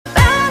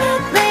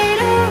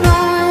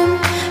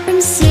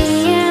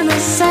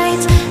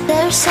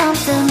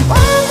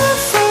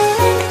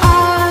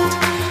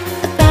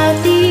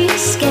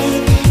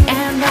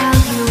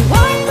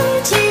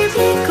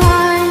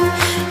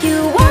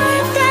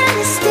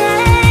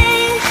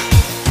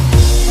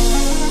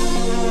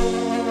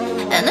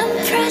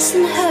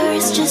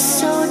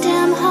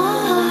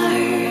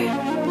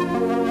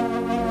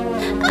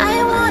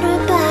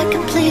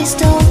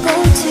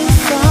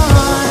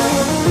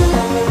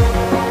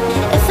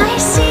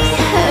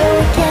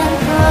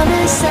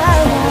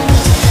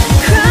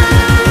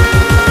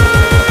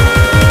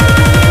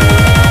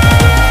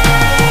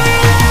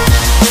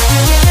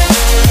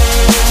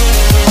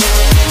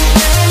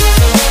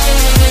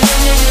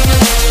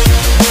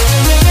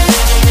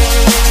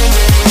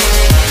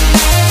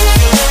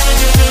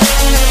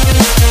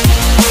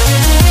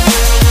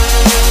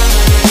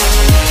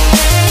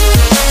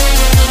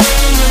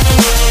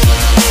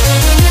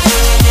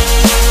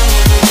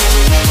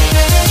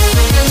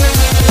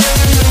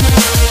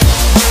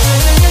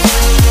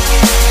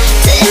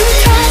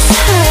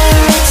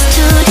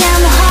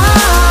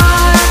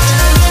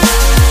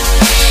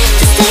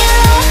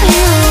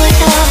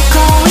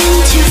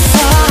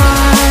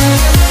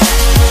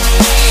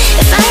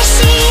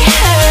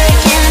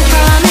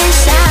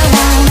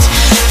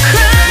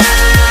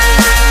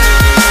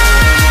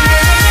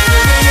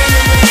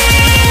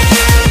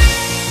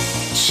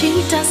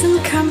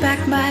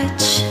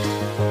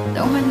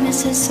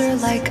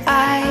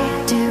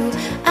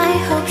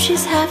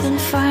she's having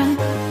fun,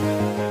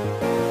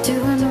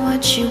 doing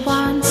what she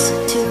wants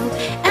to,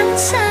 and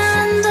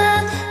send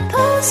a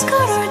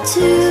postcard or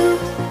two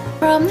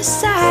from the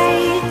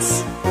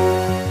sights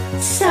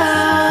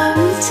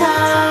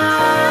sometime.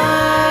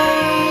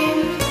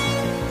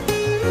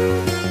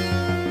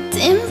 To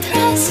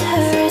impress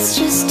her, it's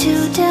just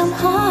too damn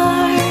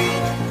hard,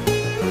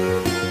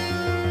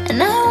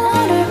 and I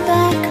want her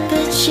back,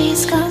 but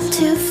she's gone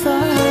too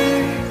far.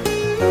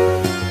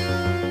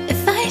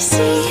 If I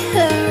see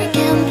her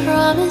again,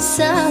 promise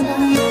I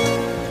won't